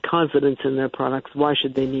they had confidence in their products, why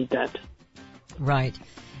should they need that? Right.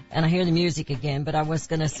 And I hear the music again, but I was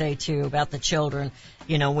going to say, too, about the children,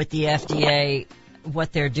 with the FDA,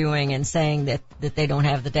 what they're doing and saying that they don't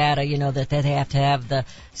have the data, that they have to have the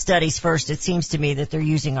studies first. It seems to me that they're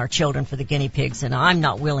using our children for the guinea pigs, and I'm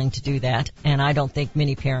not willing to do that, and I don't think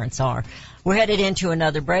many parents are. We're headed into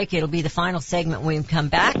another break. It'll be the final segment when we come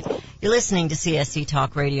back. You're listening to CSC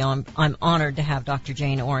Talk Radio. I'm honored to have Dr.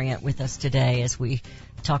 Jane Orient with us today as we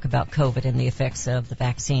talk about COVID and the effects of the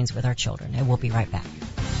vaccines with our children, and we'll be right back.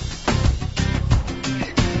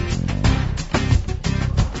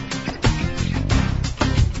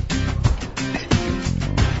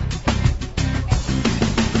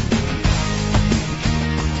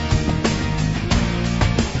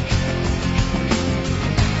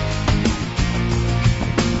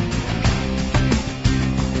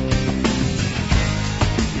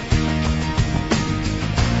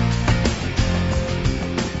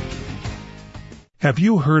 Have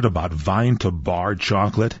you heard about Vine to Bar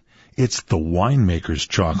chocolate? It's the winemaker's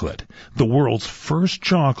chocolate, the world's first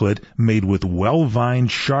chocolate made with well-vined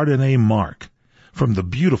Chardonnay marc from the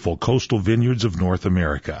beautiful coastal vineyards of North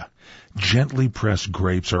America. Gently pressed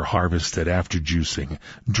grapes are harvested after juicing,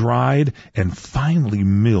 dried and finely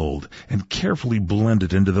milled and carefully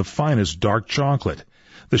blended into the finest dark chocolate.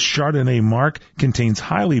 The Chardonnay marc contains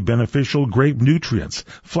highly beneficial grape nutrients,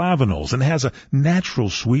 flavonols, and has a natural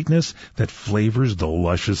sweetness that flavors the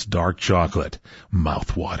luscious dark chocolate.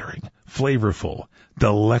 Mouth-watering, flavorful,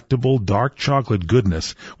 delectable dark chocolate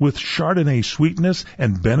goodness with Chardonnay sweetness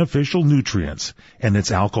and beneficial nutrients. And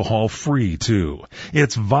it's alcohol-free, too.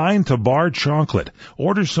 It's Vine to Bar chocolate.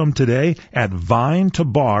 Order some today at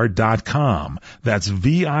vinetobar.com. That's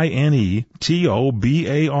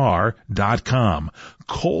VINETOBAR.com.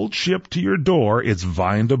 Cold shipped to your door, it's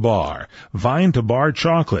Vine to Bar. Vine to Bar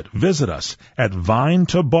chocolate. Visit us at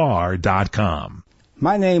vinetobar.com.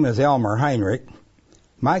 My name is Elmer Heinrich.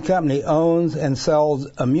 My company owns and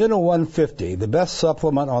sells Immuno 150, the best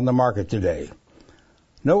supplement on the market today.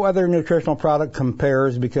 No other nutritional product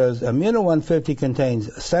compares because Immuno 150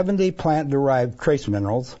 contains 70 plant-derived trace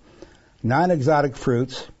minerals, 9 exotic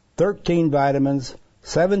fruits, 13 vitamins,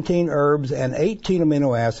 17 herbs, and 18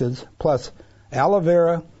 amino acids, plus aloe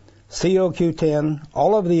vera, CoQ10,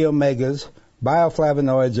 all of the omegas,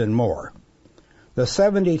 bioflavonoids, and more. The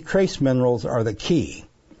 70 trace minerals are the key.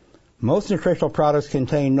 Most nutritional products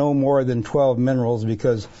contain no more than 12 minerals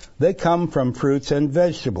because they come from fruits and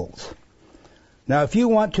vegetables. Now, if you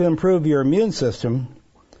want to improve your immune system,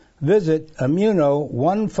 visit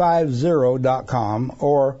immuno150.com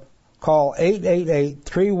or call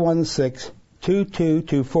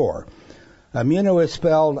 888-316-2224. Immuno is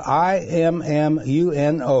spelled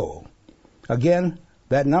IMMUNO. Again,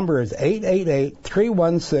 that number is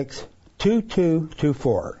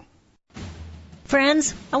 888-316-2224.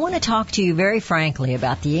 Friends, I want to talk to you very frankly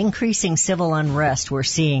about the increasing civil unrest we're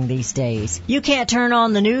seeing these days. You can't turn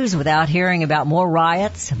on the news without hearing about more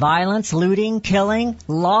riots, violence, looting, killing,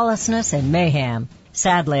 lawlessness, and mayhem.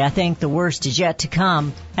 Sadly, I think the worst is yet to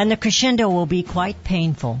come, and the crescendo will be quite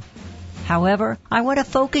painful. However, I want to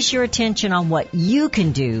focus your attention on what you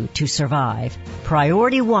can do to survive.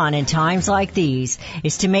 Priority one in times like these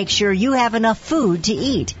is to make sure you have enough food to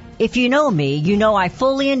eat. If you know me, you know I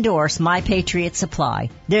fully endorse My Patriot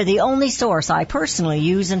Supply. They're the only source I personally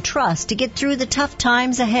use and trust to get through the tough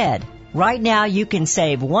times ahead. Right now, you can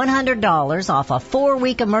save $100 off a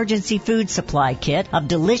 4-week emergency food supply kit of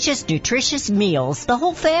delicious, nutritious meals the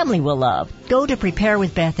whole family will love. Go to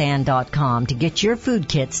preparewithbethann.com to get your food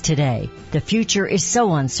kits today. The future is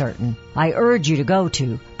so uncertain. I urge you to go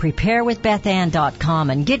to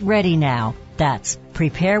preparewithbethann.com and get ready now. That's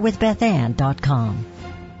preparewithbethann.com.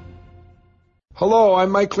 Hello, I'm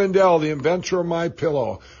Mike Lindell, the inventor of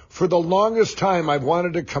MyPillow. For the longest time, I've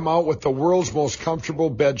wanted to come out with the world's most comfortable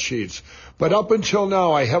bed sheets. But up until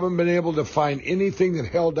now, I haven't been able to find anything that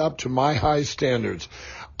held up to my high standards.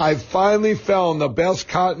 I've finally found the best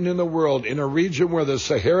cotton in the world in a region where the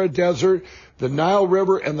Sahara Desert, the Nile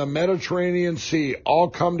River, and the Mediterranean Sea all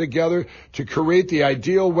come together to create the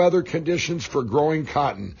ideal weather conditions for growing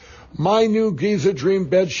cotton. My new Giza Dream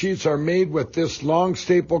bed sheets are made with this long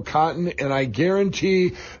staple cotton, and I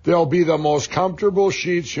guarantee they'll be the most comfortable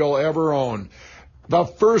sheets you'll ever own. The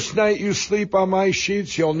first night you sleep on my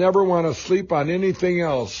sheets, you'll never want to sleep on anything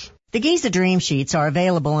else. The Giza Dream Sheets are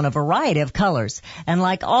available in a variety of colors, and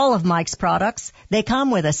like all of Mike's products, they come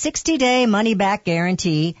with a 60-day money-back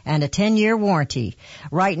guarantee and a 10-year warranty.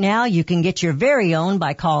 Right now, you can get your very own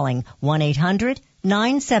by calling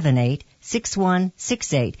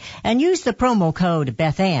 1-800-978-6168 and use the promo code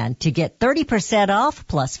BethAnn to get 30% off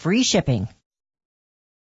plus free shipping.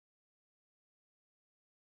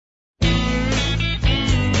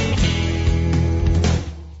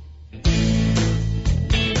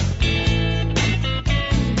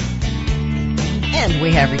 And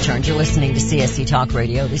we have returned. You're listening to CSC Talk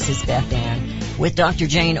Radio. This is Beth Ann with Dr.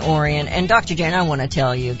 Jane Orion. And Dr. Jane, I want to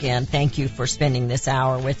tell you again, thank you for spending this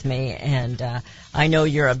hour with me. And I know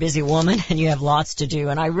you're a busy woman and you have lots to do.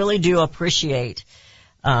 And I really do appreciate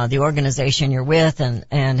the organization you're with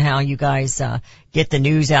and how you guys get the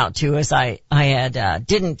news out to us. I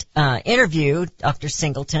didn't interview Dr.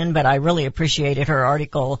 Singleton, but I really appreciated her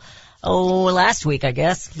article last week, I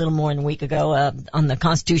guess, a little more than a week ago, on the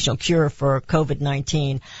constitutional cure for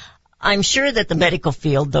COVID-19. I'm sure that the medical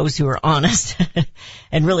field, those who are honest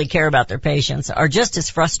and really care about their patients, are just as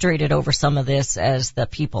frustrated over some of this as the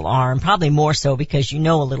people are, and probably more so because you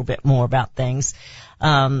know a little bit more about things.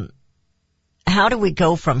 How do we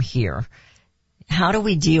go from here? How do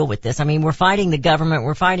we deal with this? I mean, we're fighting the government.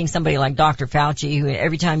 We're fighting somebody like Dr. Fauci, who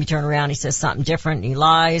every time you turn around, he says something different and he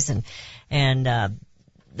lies, and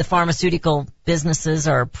the pharmaceutical businesses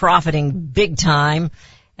are profiting big time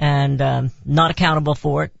and not accountable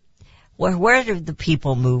for it. Where do the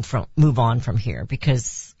people move on from here?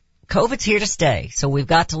 Because COVID's here to stay, so we've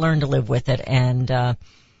got to learn to live with it and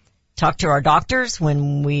talk to our doctors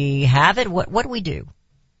when we have it. What do we do?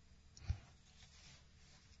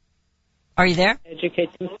 Are you there?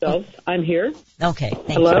 Educate themselves. I'm here. Okay.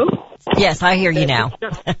 Thank Hello? you. Yes, I hear you now.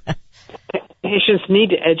 Patients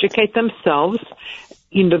need to educate themselves.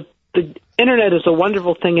 You know, the internet is a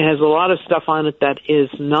wonderful thing. It has a lot of stuff on it that is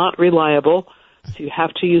not reliable, so you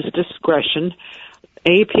have to use discretion.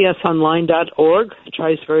 APSonline.org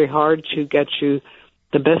tries very hard to get you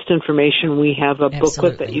the best information. We have a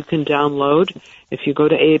booklet that you can download. If you go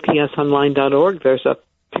to APSonline.org, there's a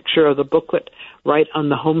picture of the booklet right on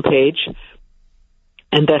the home page,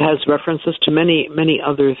 and that has references to many, many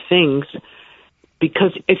other things.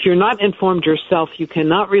 Because if you're not informed yourself, you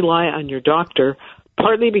cannot rely on your doctor,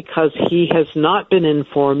 partly because he has not been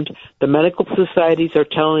informed. The medical societies are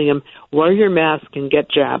telling him, wear your mask and get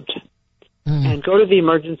jabbed. And go to the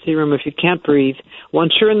emergency room if you can't breathe.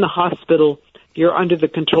 Once you're in the hospital, you're under the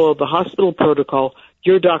control of the hospital protocol.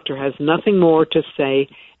 Your doctor has nothing more to say,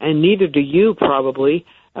 and neither do you probably,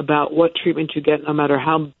 about what treatment you get, no matter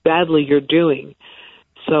how badly you're doing.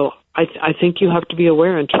 So I think you have to be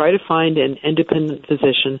aware and try to find an independent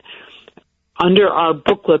physician. Under our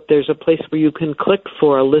booklet, there's a place where you can click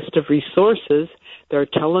for a list of resources. There are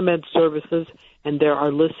telemed services, and there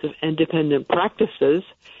are lists of independent practices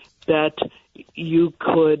that you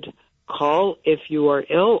could call if you are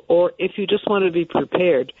ill or if you just want to be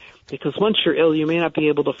prepared. Because once you're ill, you may not be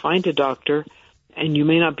able to find a doctor, and you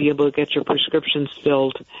may not be able to get your prescriptions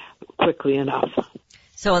filled quickly enough.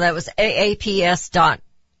 So that was AAPS.org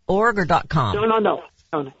or .com? No.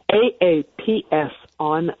 AAPS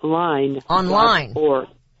online. Online. .org.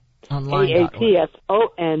 Online.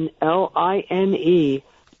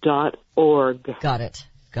 AAPSONLINE.org. Got it.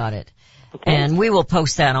 Okay. And we will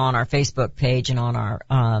post that on our Facebook page and on our,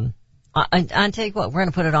 I'll tell you what, we're going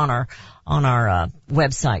to put it on our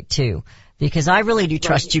website too, because I really do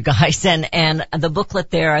trust you guys, and the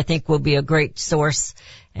booklet there I think will be a great source,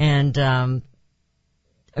 and,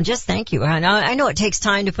 just thank you. I know it takes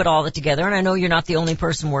time to put all that together, and I know you're not the only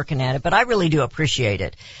person working at it, but I really do appreciate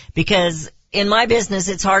it, because in my business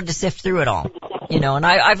it's hard to sift through it all, and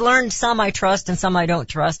I've learned some I trust and some I don't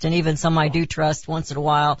trust, and even some I do trust once in a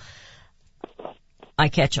while. I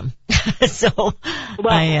catch them. So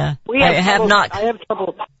I have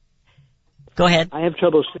trouble. Go ahead. I have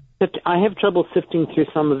trouble sifting through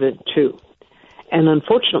some of it too. And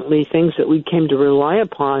unfortunately, things that we came to rely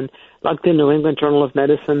upon, like the New England Journal of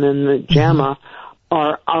Medicine and the JAMA,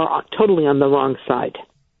 are totally on the wrong side.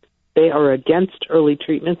 They are against early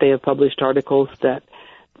treatment. They have published articles that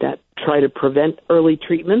try to prevent early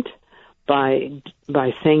treatment by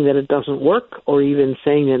saying that it doesn't work, or even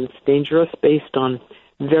saying that it's dangerous based on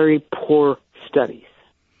very poor studies.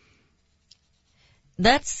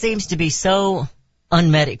 That seems to be so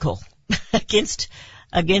unmedical against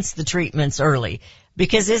the treatments early,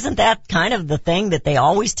 because isn't that kind of the thing that they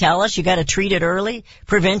always tell us? You got to treat it early.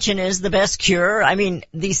 Prevention is the best cure. I mean,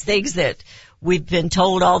 these things that we've been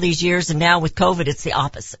told all these years, and now with COVID, it's the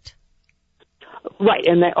opposite. Right,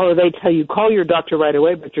 and they tell you, call your doctor right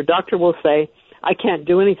away, but your doctor will say, I can't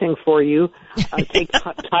do anything for you. Take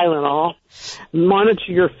Tylenol, monitor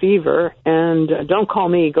your fever, and don't call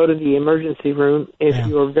me. Go to the emergency room if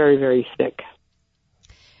you are very, very sick.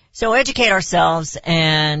 So educate ourselves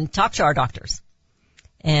and talk to our doctors.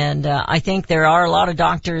 And I think there are a lot of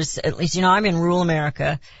doctors, at least, I'm in rural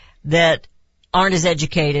America, that aren't as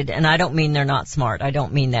educated, and I don't mean they're not smart. I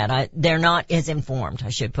don't mean that. They're not as informed, I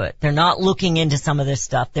should put. They're not looking into some of this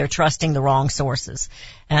stuff. They're trusting the wrong sources.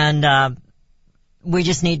 And we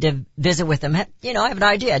just need to visit with them. I have an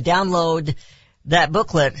idea. Download that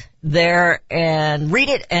booklet there and read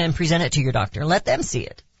it and present it to your doctor and let them see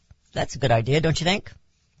it. That's a good idea, don't you think?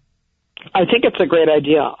 I think it's a great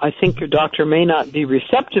idea. I think your doctor may not be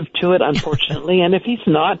receptive to it, unfortunately, and if he's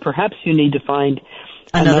not, perhaps you need to find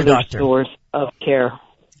another doctor. Source of care.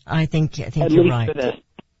 I think At you're least right. For this.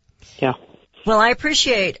 Yeah. Well, I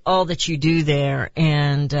appreciate all that you do there,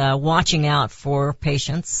 and watching out for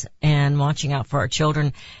patients and watching out for our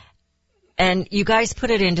children. And you guys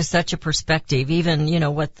put it into such a perspective. Even,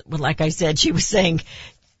 like I said, she was saying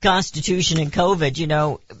Constitution and COVID,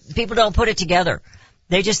 people don't put it together.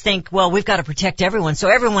 They just think, well, we've got to protect everyone, so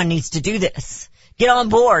everyone needs to do this. Get on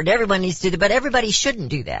board. Everyone needs to do that. But everybody shouldn't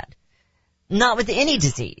do that. Not with any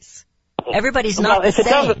disease. Everybody's not the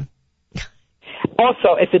same.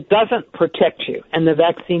 Also, if it doesn't protect you, and the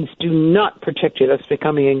vaccines do not protect you, that's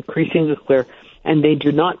becoming increasingly clear, and they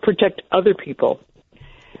do not protect other people,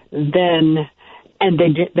 then, and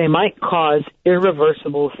they might cause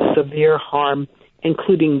irreversible severe harm,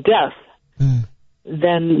 including death,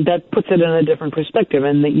 then that puts it in a different perspective,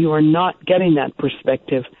 and that you are not getting that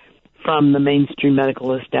perspective from the mainstream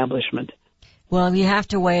medical establishment. Well, you have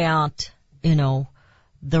to weigh out,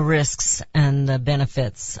 the risks and the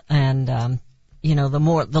benefits, and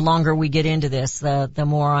the longer we get into this, the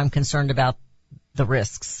more I'm concerned about the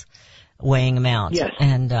risks, weighing them out. Yes.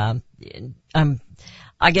 And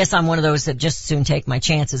I guess I'm one of those that just soon take my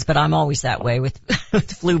chances, but I'm always that way with the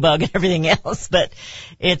flu bug and everything else. But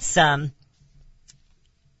it's I'm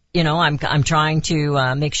trying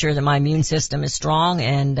to make sure that my immune system is strong,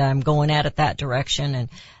 and I'm going at it that direction.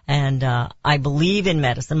 And I believe in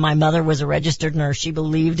medicine. My mother was a registered nurse. She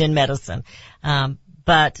believed in medicine.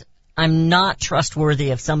 But I'm not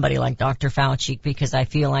trustworthy of somebody like Dr. Fauci, because I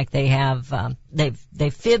feel like they have,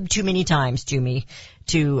 they've fibbed too many times to me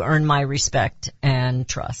to earn my respect and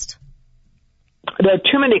trust. There are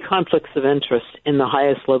too many conflicts of interest in the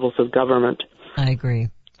highest levels of government. I agree.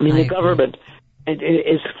 I mean, the government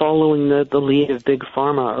is following the lead of Big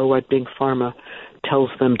Pharma, or what Big Pharma tells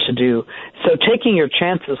them to do. So taking your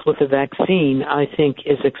chances with a vaccine, I think,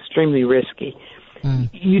 is extremely risky.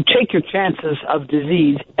 You take your chances of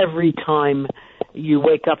disease every time you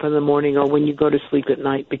wake up in the morning or when you go to sleep at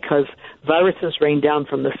night, because viruses rain down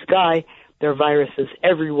from the sky. There are viruses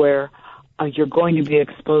everywhere. You're going to be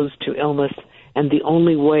exposed to illness, and the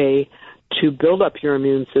only way to build up your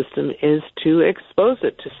immune system is to expose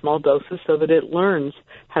it to small doses so that it learns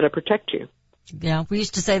how to protect you. Yeah, we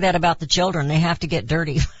used to say that about the children. They have to get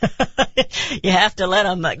dirty. You have to let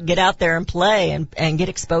them get out there and play and get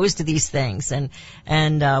exposed to these things and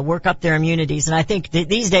work up their immunities. And I think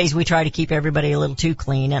these days we try to keep everybody a little too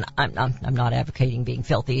clean. And I'm not advocating being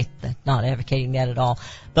filthy, not advocating that at all.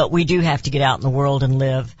 But we do have to get out in the world and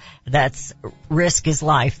live. Risk is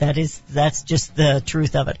life. That's just the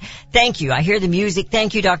truth of it. Thank you. I hear the music.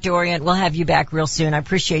 Thank you, Dr. Orient. We'll have you back real soon. I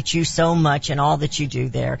appreciate you so much and all that you do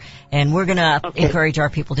there. And we're going to encourage our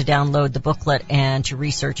people to download the booklet and to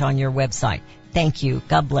research on your website. Thank you.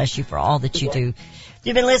 God bless you for all that you do.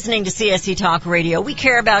 You've been listening to CSC Talk Radio. We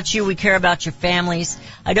care about you. We care about your families.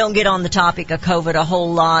 I don't get on the topic of COVID a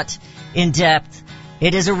whole lot in depth.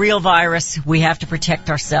 It is a real virus. We have to protect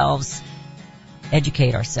ourselves,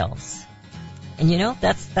 educate ourselves. And you know,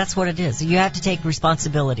 that's what it is. You have to take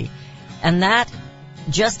responsibility. And that,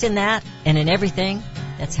 just in that and in everything,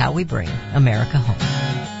 that's how we bring America home.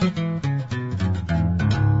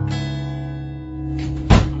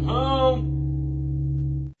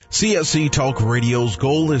 CSC Talk Radio's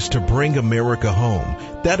goal is to bring America home.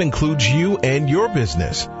 That includes you and your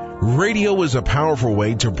business. Radio is a powerful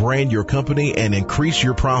way to brand your company and increase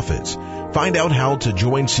your profits. Find out how to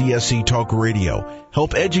join CSC Talk Radio,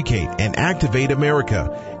 help educate and activate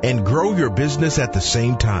America, and grow your business at the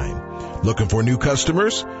same time. Looking for new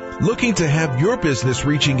customers? Looking to have your business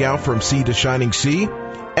reaching out from sea to shining sea?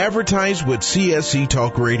 Advertise with CSC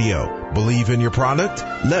Talk Radio. Believe in your product?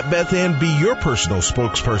 Let Beth Ann be your personal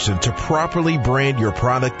spokesperson to properly brand your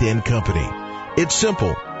product and company. It's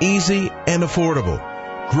simple, easy, and affordable.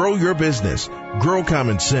 Grow your business, grow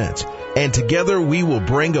common sense, and together we will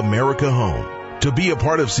bring America home. To be a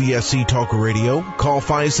part of CSC Talk Radio, call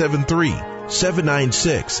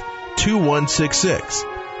 573-796-2166.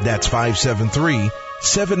 That's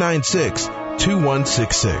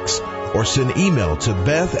 573-796-2166. Or send email to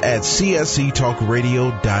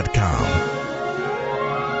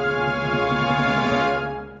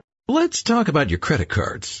beth@csctalkradio.com. Let's talk about your credit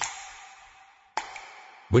cards.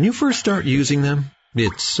 When you first start using them,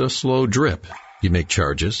 it's a slow drip. You make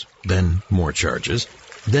charges, then more charges,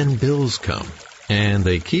 then bills come, and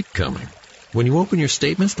they keep coming. When you open your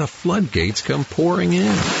statements, the floodgates come pouring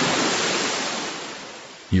in.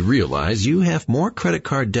 You realize you have more credit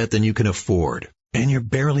card debt than you can afford, and you're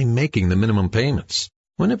barely making the minimum payments.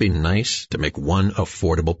 Wouldn't it be nice to make one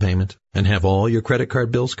affordable payment and have all your credit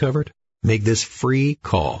card bills covered? Make this free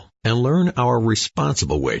call and learn our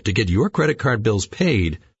responsible way to get your credit card bills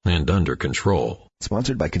paid and under control.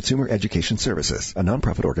 Sponsored by Consumer Education Services, a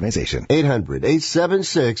nonprofit organization.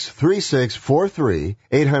 800-876-3643.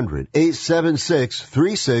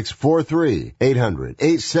 800-876-3643.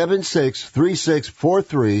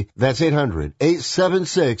 800-876-3643. That's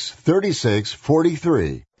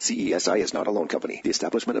 800-876-3643. CESI is not a loan company. The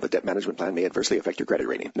establishment of a debt management plan may adversely affect your credit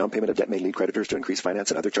rating. Non-payment of debt may lead creditors to increase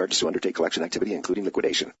finance and other charges to undertake collection activity, including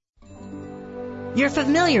liquidation. You're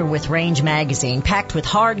familiar with Range Magazine, packed with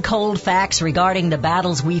hard, cold facts regarding the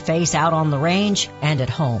battles we face out on the range and at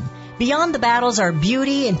home. Beyond the battles are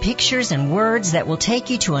beauty and pictures and words that will take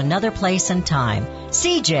you to another place and time.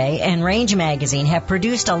 CJ and Range Magazine have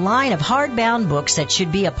produced a line of hardbound books that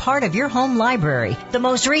should be a part of your home library. The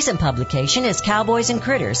most recent publication is Cowboys and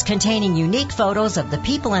Critters, containing unique photos of the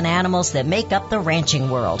people and animals that make up the ranching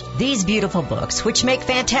world. These beautiful books, which make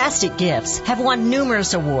fantastic gifts, have won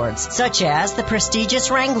numerous awards, such as the prestigious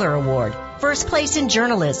Wrangler Award, First Place in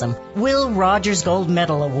Journalism, Will Rogers Gold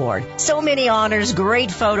Medal Award. So many honors, great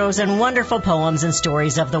photos, and wonderful poems and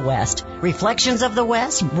stories of the West. Reflections of the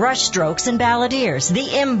West, Brushstrokes and Balladeers, The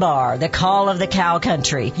Imbar, The Call of the Cow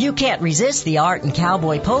Country. You can't resist the art and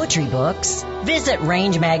cowboy poetry books. Visit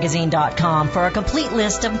rangemagazine.com for a complete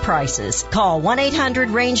list of prices. Call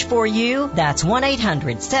 1-800-RANGE-4U. That's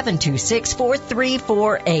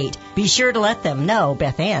 1-800-726-4348. Be sure to let them know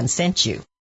Beth Ann sent you.